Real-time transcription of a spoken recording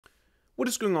What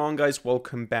is going on, guys?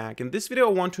 Welcome back. In this video,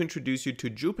 I want to introduce you to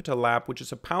Jupyter Lab, which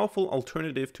is a powerful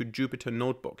alternative to Jupyter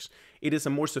Notebooks. It is a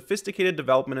more sophisticated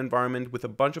development environment with a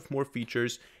bunch of more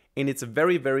features, and it's a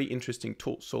very, very interesting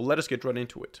tool. So let us get right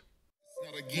into it. It's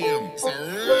not a game, it's a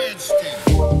rich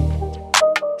thing.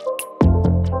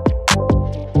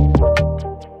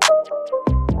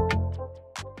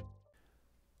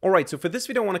 Alright, so for this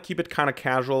video, I want to keep it kind of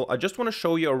casual. I just want to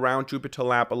show you around Jupyter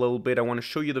Lab a little bit. I want to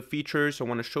show you the features. I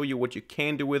want to show you what you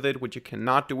can do with it, what you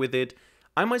cannot do with it.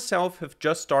 I myself have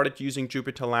just started using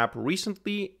Jupyter Lab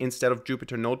recently instead of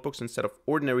Jupyter Notebooks, instead of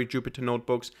ordinary Jupyter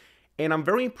Notebooks. And I'm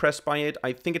very impressed by it.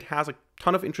 I think it has a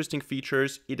ton of interesting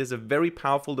features. It is a very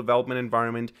powerful development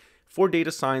environment for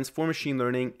data science, for machine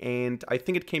learning, and I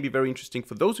think it can be very interesting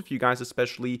for those of you guys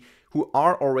especially who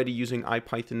are already using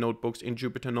IPython notebooks and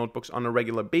Jupyter Notebooks on a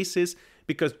regular basis,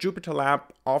 because Jupyter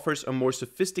Lab offers a more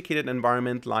sophisticated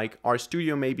environment like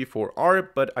RStudio maybe for R,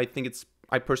 but I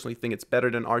personally think it's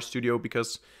better than RStudio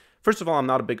because, first of all, I'm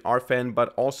not a big R fan,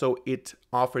 but also it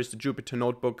offers the Jupyter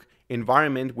Notebook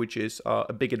environment, which is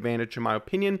a big advantage in my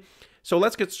opinion. So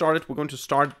let's get started. We're going to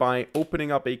start by opening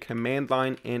up a command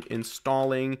line and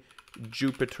installing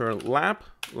Jupyter Lab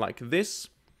like this.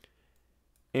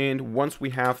 And once we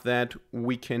have that,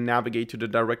 we can navigate to the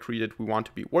directory that we want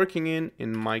to be working in.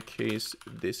 In my case,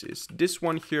 this is this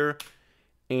one here.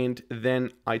 And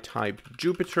then I type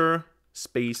Jupyter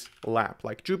space lab,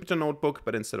 like Jupyter Notebook,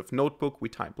 but instead of notebook, we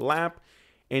type lab.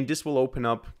 And this will open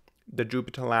up the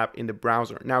Jupyter Lab in the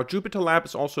browser. Now, Jupyter Lab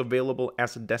is also available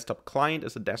as a desktop client,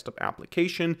 as a desktop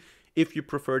application, if you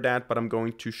prefer that, but I'm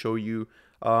going to show you,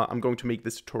 I'm going to make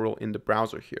this tutorial in the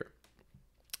browser here.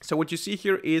 So what you see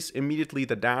here is immediately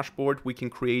the dashboard. We can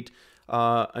create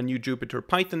a new Jupyter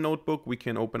Python notebook. We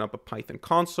can open up a Python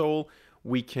console.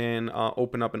 We can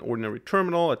open up an ordinary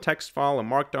terminal, a text file, a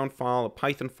Markdown file, a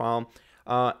Python file,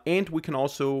 and we can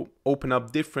also open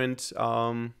up different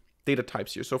data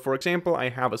types here. So for example, I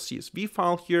have a CSV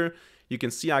file here. You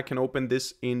can see I can open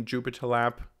this in Jupyter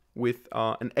Lab with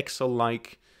an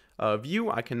Excel-like view.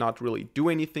 I cannot really do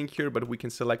anything here, but we can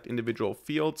select individual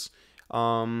fields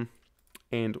and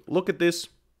look at this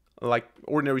like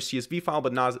ordinary CSV file,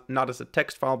 but not as a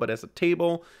text file, but as a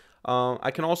table.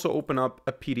 I can also open up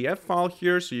a PDF file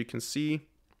here, so you can see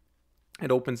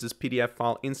it opens this PDF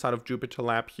file inside of Jupyter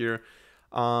Lab here.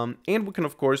 And we can,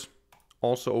 of course,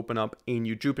 also open up a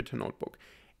new Jupyter notebook.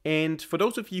 And for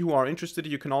those of you who are interested,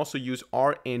 you can also use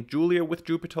R and Julia with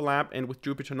Jupyter Lab and with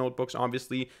Jupyter Notebooks,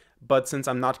 obviously. But since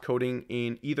I'm not coding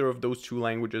in either of those two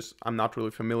languages, I'm not really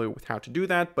familiar with how to do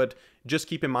that. But just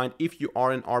keep in mind, if you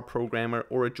are an R programmer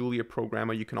or a Julia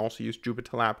programmer, you can also use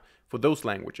Jupyter Lab for those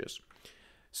languages.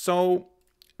 So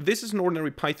this is an ordinary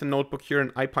Python notebook here,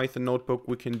 an IPython notebook.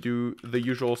 We can do the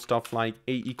usual stuff like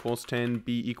A equals 10,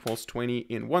 B equals 20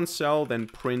 in one cell, then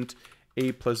print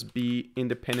A plus B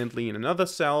independently in another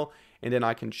cell, and then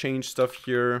I can change stuff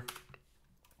here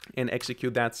and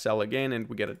execute that cell again, and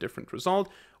we get a different result.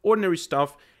 Ordinary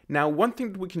stuff. Now, one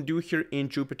thing that we can do here in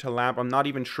Jupyter Lab, I'm not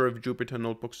even sure if Jupyter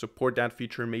Notebooks support that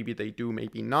feature. Maybe they do,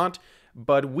 maybe not,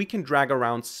 but we can drag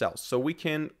around cells. So we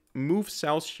can move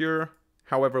cells here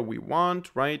however we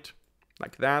want, right?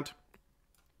 Like that,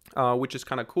 which is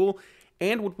kind of cool.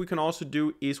 And what we can also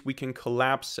do is we can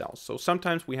collapse cells. So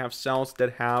sometimes we have cells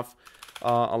that have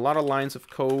a lot of lines of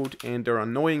code and they're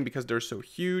annoying because they're so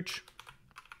huge.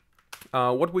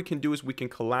 What we can do is we can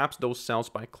collapse those cells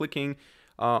by clicking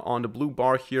on the blue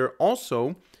bar here.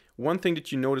 Also, one thing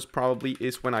that you notice probably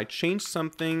is when I change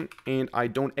something and I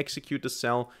don't execute the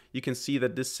cell, you can see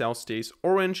that this cell stays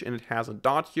orange and it has a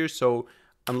dot here. So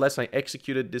unless I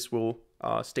execute it, this will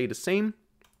stay the same.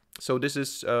 So this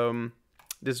is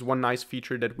one nice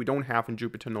feature that we don't have in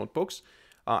Jupyter Notebooks.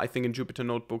 I think in Jupyter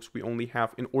Notebooks, we only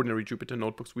have, in ordinary Jupyter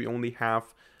Notebooks, we only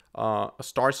have a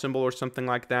star symbol or something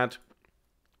like that.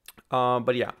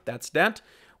 But yeah, that's that.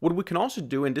 What we can also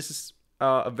do, and this is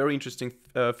a very interesting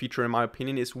feature in my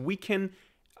opinion, is we can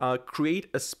create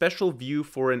a special view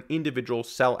for an individual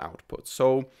cell output.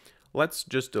 So let's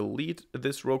just delete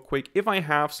this real quick. If I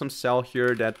have some cell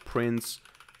here that prints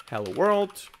hello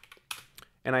world,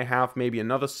 and I have maybe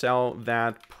another cell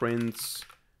that prints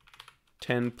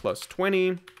 10 plus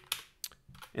 20,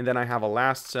 and then I have a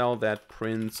last cell that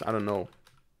prints, I don't know,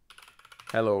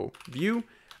 hello view,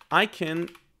 I can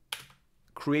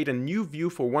create a new view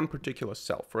for one particular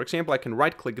cell. For example, I can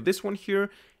right click this one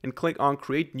here and click on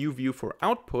create new view for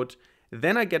output.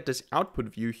 Then I get this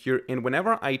output view here, and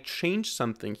whenever I change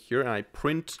something here and I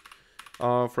print,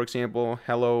 for example,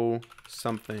 hello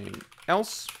something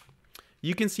else,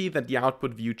 you can see that the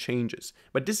output view changes.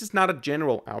 But this is not a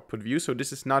general output view, so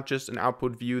this is not just an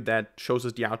output view that shows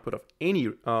us the output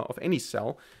of any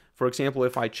cell. For example,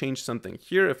 if I change something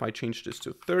here, if I change this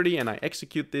to 30 and I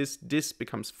execute this, this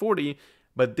becomes 40,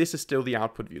 but this is still the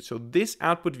output view. So this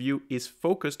output view is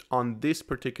focused on this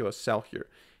particular cell here.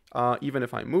 Even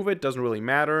if I move it, doesn't really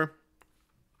matter.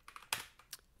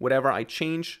 Whatever I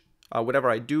change, whatever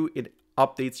I do, it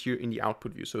updates here in the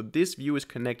output view. So this view is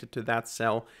connected to that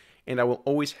cell, and I will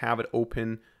always have it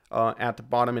open at the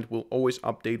bottom. It will always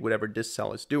update whatever this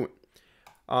cell is doing.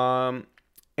 And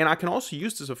I can also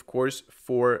use this, of course,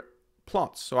 for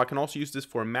plots. So I can also use this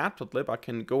for Matplotlib. I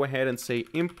can go ahead and say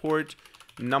import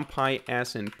numpy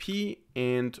snp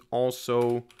and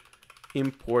also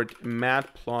import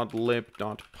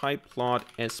matplotlib.pyplot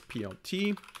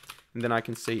splt. And then I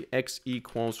can say x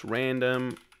equals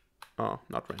random,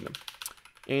 not random,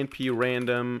 np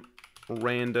random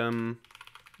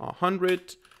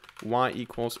 100, y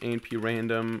equals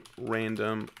np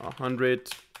random 100,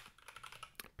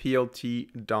 plt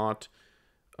dot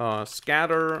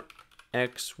scatter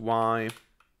x, y,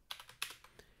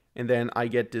 and then I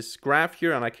get this graph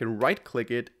here, and I can right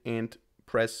click it and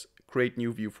press create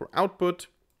new view for output.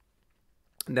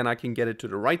 And then I can get it to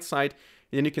the right side.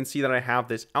 And then you can see that I have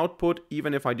this output,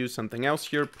 even if I do something else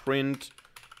here, print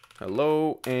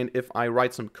hello. And if I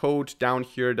write some code down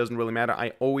here, it doesn't really matter.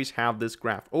 I always have this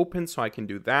graph open, so I can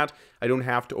do that. I don't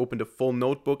have to open the full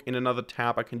notebook in another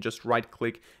tab. I can just right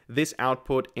click this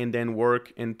output and then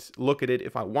work and look at it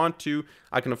if I want to.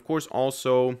 I can, of course,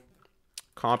 also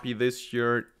copy this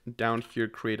here, down here,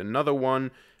 create another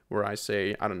one where I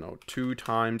say, I don't know, 2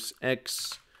 times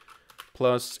x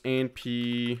plus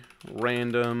np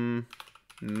random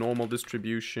normal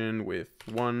distribution with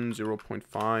 1,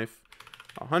 0.5,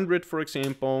 100, for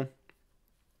example.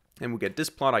 And we get this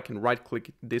plot. I can right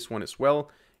click this one as well,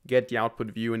 get the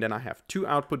output view, and then I have 2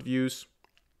 output views.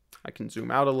 I can zoom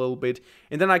out a little bit,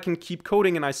 and then I can keep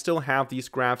coding, and I still have these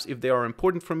graphs if they are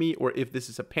important for me, or if this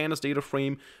is a pandas data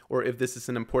frame, or if this is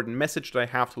an important message that I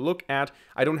have to look at.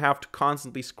 I don't have to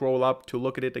constantly scroll up to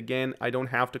look at it again. I don't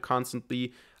have to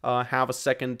constantly have a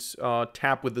second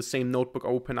tab with the same notebook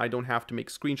open. I don't have to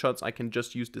make screenshots. I can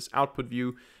just use this output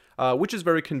view, which is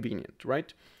very convenient,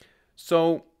 right?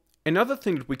 So another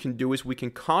thing that we can do is we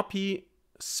can copy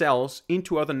cells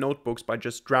into other notebooks by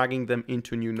just dragging them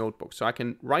into new notebooks. So I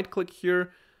can right click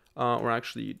here, or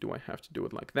actually, do I have to do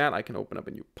it like that? I can open up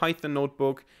a new Python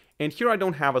notebook, and here I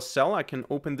don't have a cell. I can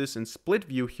open this in split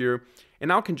view here, and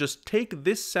now I can just take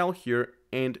this cell here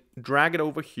and drag it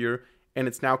over here, and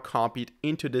it's now copied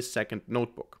into this second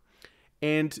notebook.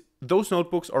 And those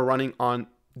notebooks are running on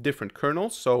different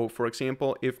kernels. So for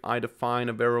example, if I define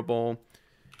a variable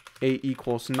a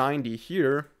equals 90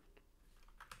 here,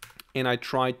 and I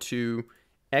try to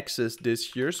access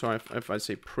this here, so if I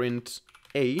say print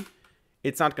a,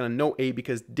 it's not going to know a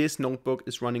because this notebook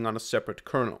is running on a separate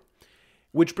kernel.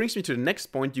 Which brings me to the next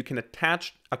point. You can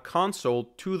attach a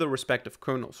console to the respective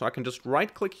kernel. So I can just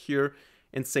right click here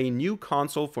and say new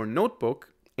console for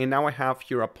notebook, and now I have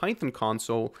here a Python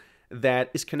console that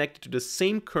is connected to the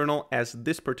same kernel as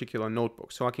this particular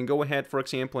notebook. So I can go ahead, for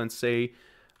example, and say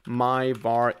my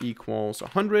var equals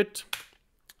 100.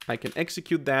 I can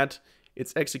execute that.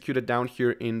 It's executed down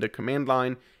here in the command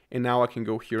line, and now I can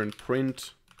go here and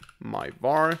print my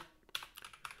var.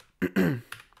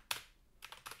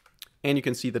 And you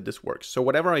can see that this works. So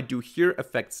whatever I do here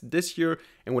affects this here,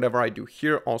 and whatever I do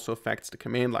here also affects the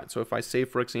command line. So if I say,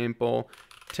 for example,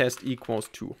 test equals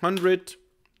 200,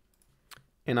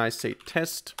 and I say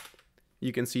test,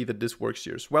 you can see that this works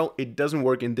here as well. It doesn't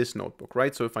work in this notebook,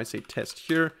 right? So if I say test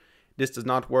here, this does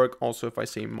not work. Also, if I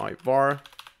say my var,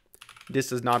 this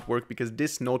does not work because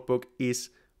this notebook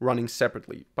is running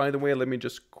separately. By the way, let me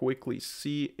just quickly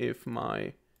see if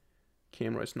my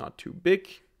camera is not too big.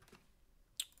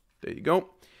 There you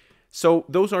go. So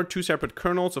those are 2 separate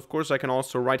kernels. Of course, I can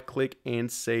also right click and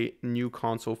say new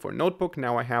console for notebook.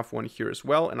 Now I have one here as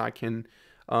well, and I can,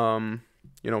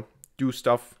 do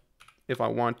stuff if I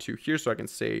want to here. So I can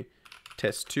say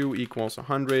test2 equals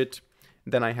 100.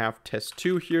 Then I have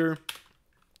test2 here,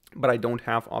 but I don't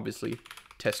have obviously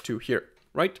test2 here,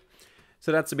 right?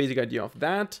 So that's the basic idea of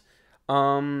that.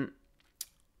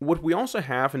 What we also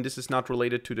have, and this is not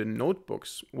related to the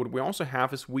notebooks, what we also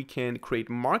have is we can create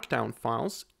Markdown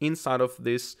files inside of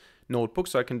this notebook.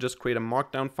 So I can just create a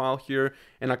Markdown file here,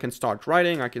 and I can start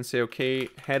writing. I can say, okay,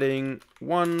 heading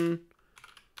 1,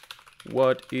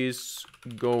 what is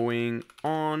going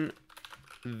on?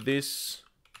 This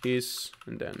is,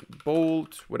 and then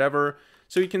bold, whatever.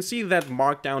 So you can see that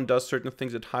Markdown does certain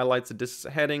things. It highlights that this is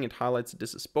a heading, it highlights that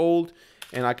this is bold,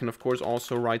 and I can of course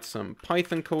also write some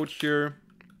Python code here,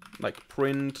 like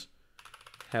print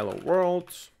hello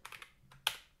world,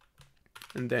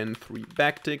 and then 3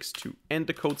 backticks to end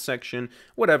the code section,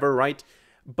 whatever, right?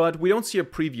 But we don't see a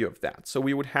preview of that, so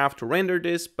we would have to render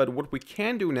this. But what we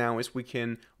can do now is we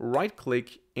can right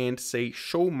click and say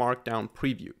show Markdown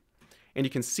preview. And you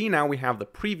can see now we have the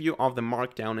preview of the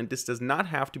Markdown, and this does not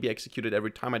have to be executed every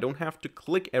time. I don't have to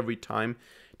click every time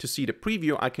to see the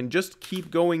preview. I can just keep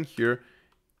going here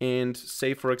and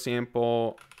say, for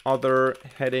example, other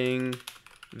heading,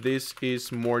 this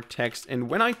is more text. And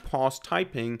when I pause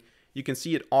typing, you can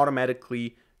see it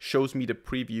automatically shows me the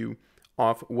preview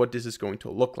of what this is going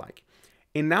to look like.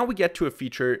 And now we get to a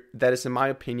feature that is, in my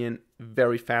opinion,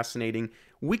 very fascinating.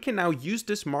 We can now use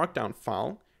this Markdown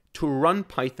file to run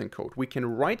Python code. We can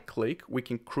right click, we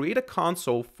can create a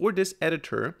console for this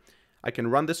editor. I can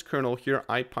run this kernel here,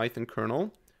 IPython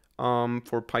kernel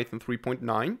for Python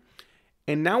 3.9.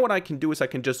 And now what I can do is I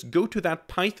can just go to that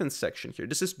Python section here.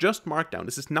 This is just Markdown.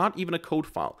 This is not even a code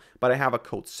file, but I have a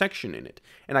code section in it.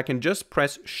 And I can just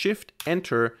press Shift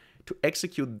Enter to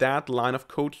execute that line of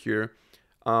code here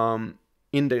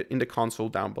in the console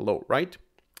down below, right?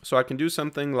 So I can do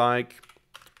something like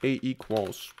A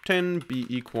equals 10, B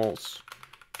equals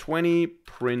 20,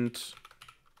 print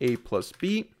A plus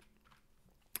B.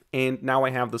 And now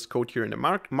I have this code here in the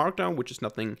Markdown, which is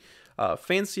nothing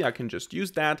fancy. I can just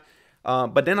use that.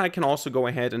 But then I can also go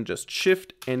ahead and just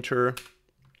Shift Enter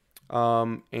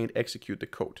and execute the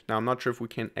code. Now I'm not sure if we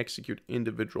can execute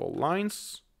individual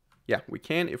lines. Yeah, we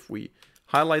can. If we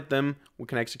highlight them, we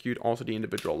can execute also the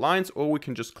individual lines, or we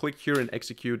can just click here and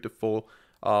execute the full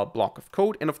block of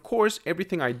code. And of course,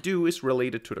 everything I do is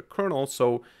related to the kernel.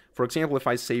 So for example, if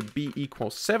I say B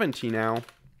equals 70 now,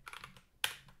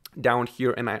 down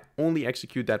here, and I only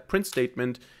execute that print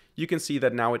statement, you can see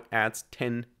that now it adds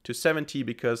 10 to 70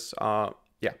 because,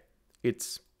 yeah,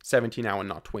 it's 70 now and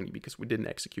not 20 because we didn't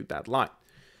execute that line.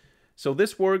 So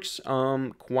this works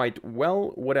quite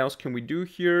well. What else can we do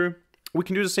here? We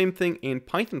can do the same thing in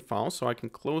Python files. So I can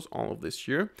close all of this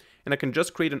here, and I can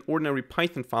just create an ordinary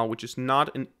Python file, which is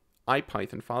not an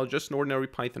IPython file, just an ordinary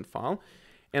Python file.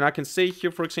 And I can say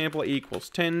here, for example, A equals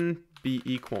 10, B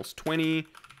equals 20,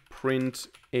 print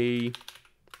A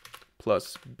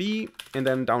plus B. And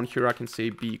then down here, I can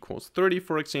say B equals 30,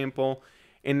 for example.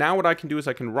 And now what I can do is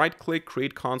I can right click,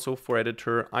 create console for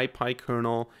editor,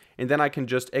 IPyKernel, and then I can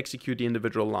just execute the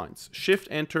individual lines. Shift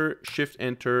Enter, Shift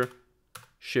Enter,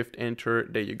 Shift Enter,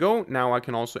 there you go. Now I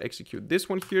can also execute this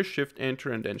one here, Shift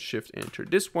Enter, and then Shift Enter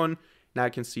this one. Now I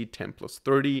can see 10 plus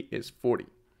 30 is 40.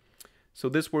 So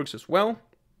this works as well.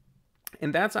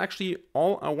 And that's actually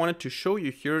all I wanted to show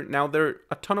you here. Now there are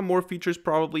a ton of more features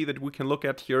probably that we can look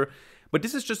at here, but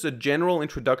this is just a general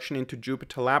introduction into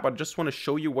Jupyter Lab. I just want to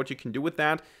show you what you can do with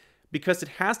that, because it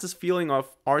has this feeling of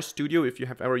RStudio, if you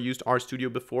have ever used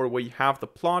RStudio before, where you have the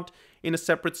plot in a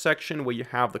separate section, where you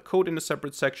have the code in a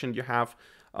separate section, you have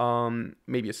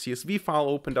maybe a CSV file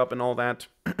opened up and all that.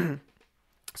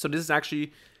 So this is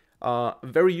actually a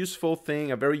very useful thing,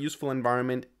 a very useful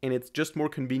environment, and it's just more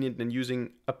convenient than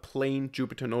using a plain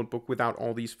Jupyter notebook without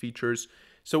all these features.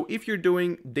 So if you're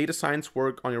doing data science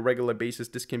work on a regular basis,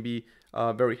 this can be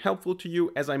very helpful to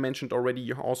you. As I mentioned already,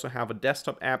 you also have a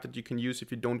desktop app that you can use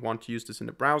if you don't want to use this in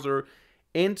the browser.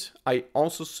 And I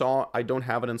also saw, I don't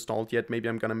have it installed yet, maybe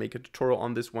I'm going to make a tutorial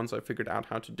on this once I figured out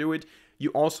how to do it. You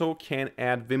also can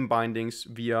add Vim bindings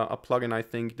via a plugin, I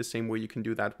think, the same way you can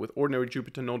do that with ordinary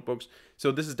Jupyter notebooks.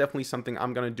 So this is definitely something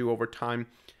I'm going to do over time.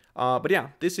 But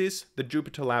yeah, this is the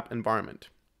Jupyter Lab environment.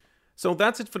 So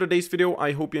that's it for today's video.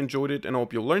 I hope you enjoyed it and I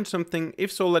hope you learned something.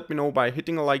 If so, let me know by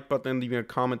hitting a like button and leaving a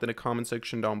comment in the comment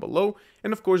section down below.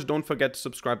 And of course, don't forget to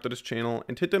subscribe to this channel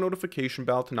and hit the notification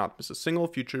bell to not miss a single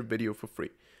future video for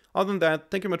free. Other than that,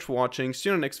 thank you much for watching. See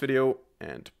you in the next video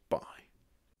and bye.